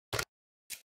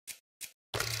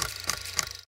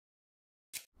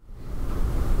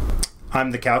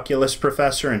I'm the calculus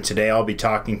professor, and today I'll be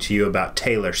talking to you about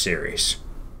Taylor series.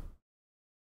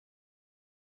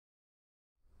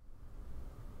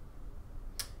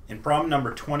 In problem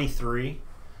number 23,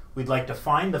 we'd like to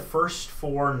find the first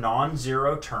four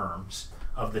non-zero terms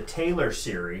of the Taylor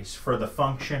series for the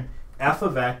function f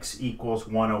of x equals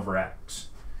 1 over x.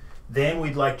 Then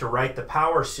we'd like to write the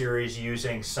power series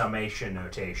using summation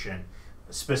notation,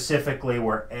 specifically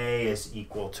where a is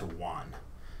equal to 1.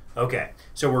 Okay,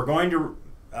 so we're going to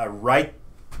write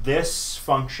this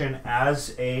function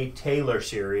as a Taylor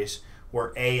series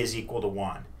where a is equal to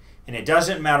 1. And it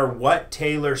doesn't matter what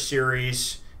Taylor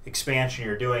series expansion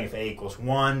you're doing, if a equals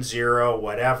 1, 0,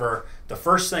 whatever. The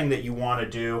first thing that you want to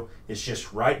do is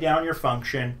just write down your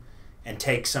function and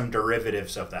take some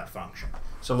derivatives of that function.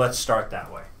 So let's start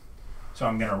that way. So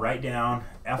I'm going to write down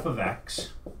f of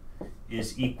x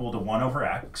is equal to 1 over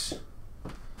x.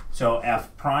 So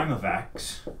f prime of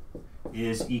x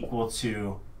is equal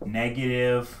to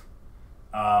negative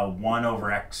 1 over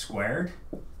x squared.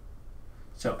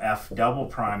 So f double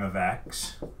prime of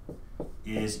x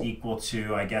is equal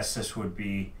to, I guess this would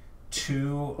be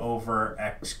 2 over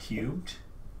x cubed.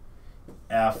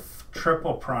 F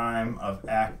triple prime of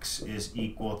x is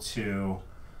equal to,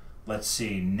 let's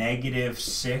see, negative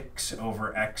 6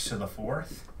 over x to the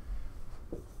fourth.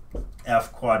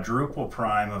 F quadruple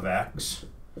prime of x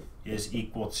is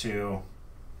equal to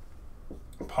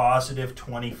positive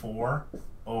 24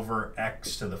 over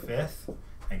x to the fifth.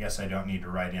 I guess I don't need to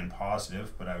write in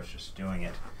positive, but I was just doing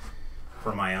it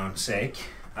for my own sake,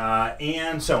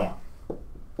 and so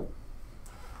on.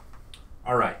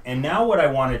 All right, and now what I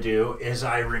want to do is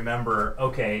I remember,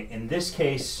 okay, in this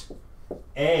case,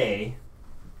 a,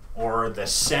 or the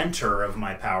center of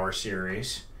my power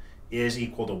series, is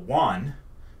equal to 1.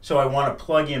 So I want to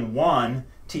plug in 1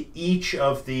 to each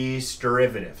of these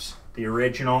derivatives, the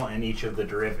original and each of the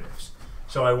derivatives.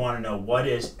 So I want to know what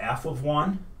is f of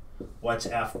 1, what's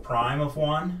f prime of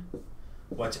 1,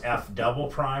 what's f double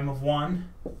prime of 1,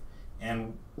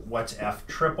 and what's f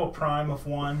triple prime of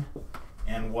 1,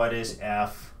 and what is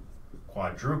f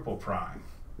quadruple prime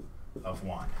of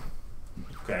 1.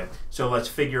 Okay, so let's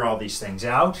figure all these things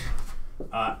out.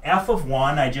 F of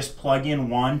 1, I just plug in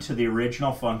 1 to the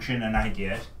original function and I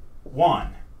get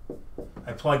 1.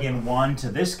 I plug in 1 to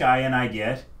this guy and I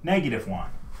get negative 1.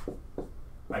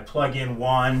 I plug in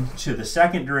 1 to the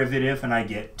second derivative and I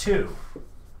get 2.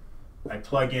 I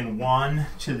plug in 1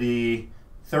 to the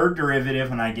third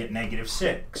derivative and I get negative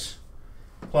 6.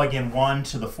 Plug in 1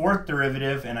 to the fourth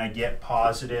derivative and I get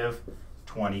positive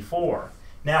 24.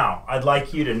 Now, I'd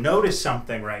like you to notice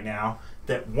something right now,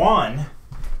 that 1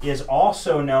 is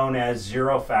also known as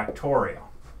 0 factorial.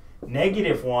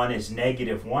 Negative 1 is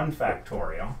negative 1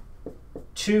 factorial.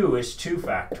 2 is 2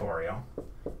 factorial.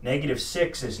 Negative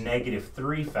 6 is negative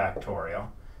 3 factorial.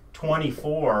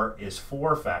 24 is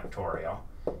 4 factorial.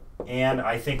 And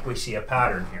I think we see a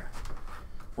pattern here.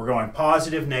 We're going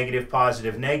positive, negative,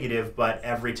 but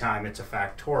every time it's a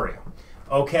factorial.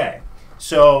 Okay,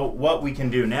 so what we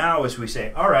can do now is we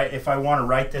say, all right, if I want to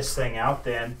write this thing out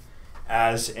then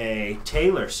as a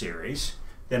Taylor series,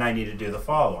 then I need to do the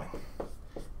following.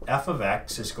 F of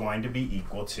x is going to be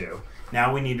equal to,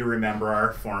 now we need to remember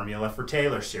our formula for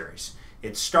Taylor series.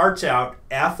 It starts out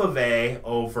f of a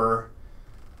over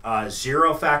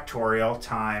 0 factorial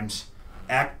times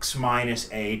x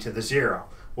minus a to the 0.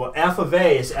 Well, f of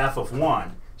a is f of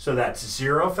 1, so that's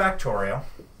 0 factorial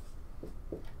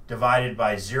divided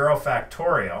by 0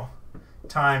 factorial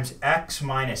times x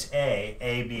minus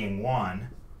a being 1,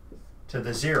 to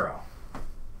the 0,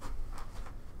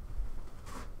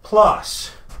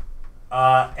 plus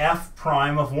f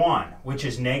prime of 1, which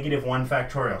is negative 1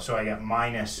 factorial. So I get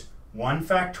minus 1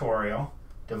 factorial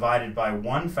divided by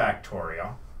 1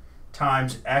 factorial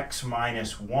times x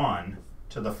minus 1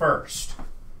 to the first.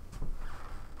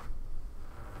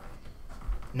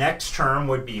 Next term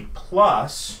would be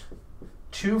plus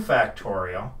 2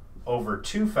 factorial over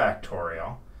 2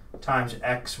 factorial times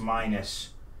x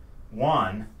minus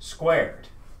 1 squared.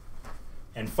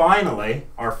 And finally,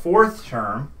 our fourth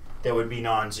term that would be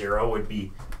non-zero would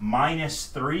be minus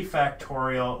 3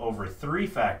 factorial over 3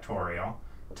 factorial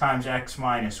times x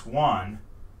minus 1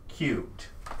 cubed.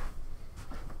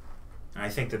 And I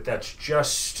think that that's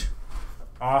just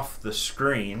off the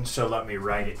screen, so let me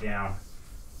write it down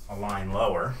a line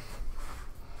lower.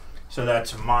 So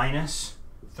that's minus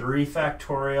 3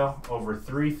 factorial over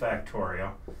 3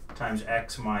 factorial times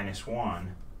x minus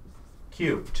 1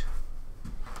 cubed.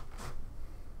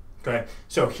 Okay,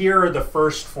 so here are the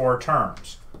first four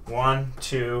terms. 1,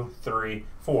 2, 3,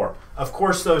 4. Of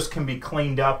course, those can be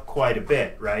cleaned up quite a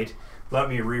bit, right? Let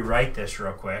me rewrite this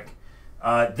real quick.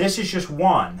 This is just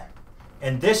 1,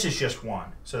 and this is just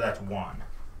 1, so that's 1.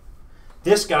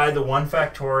 This guy, the 1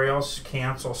 factorials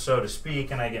cancel, so to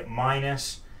speak, and I get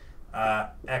minus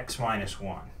x minus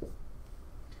 1.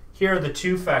 Here, the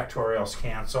 2 factorials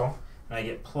cancel, and I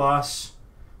get plus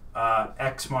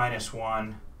x minus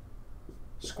 1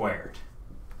 squared.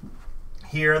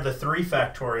 Here, the 3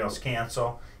 factorials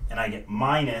cancel, and I get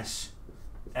minus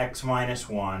x minus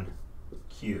 1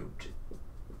 cubed,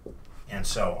 and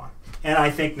so on. And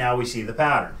I think now we see the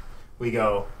pattern. We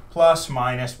go plus,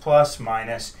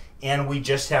 minus, and we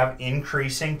just have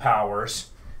increasing powers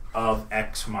of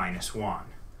x minus 1.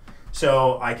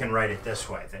 So I can write it this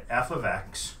way, that f of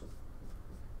x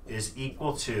is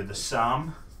equal to the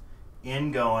sum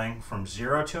in going from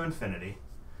 0 to infinity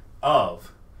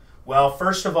of, well,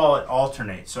 first of all, it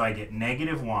alternates, so I get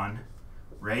negative 1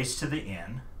 raised to the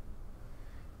n.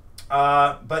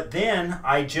 But then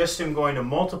I just am going to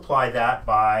multiply that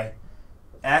by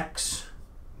x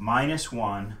minus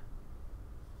 1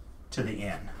 to the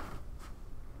n.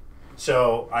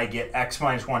 So I get x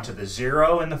minus 1 to the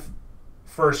 0 in the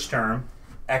first term,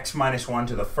 x minus 1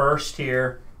 to the first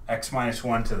here, x minus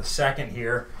 1 to the second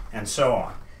here, and so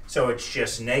on. So it's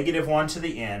just negative 1 to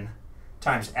the n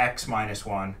times x minus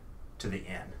 1 to the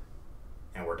n.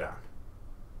 And we're done.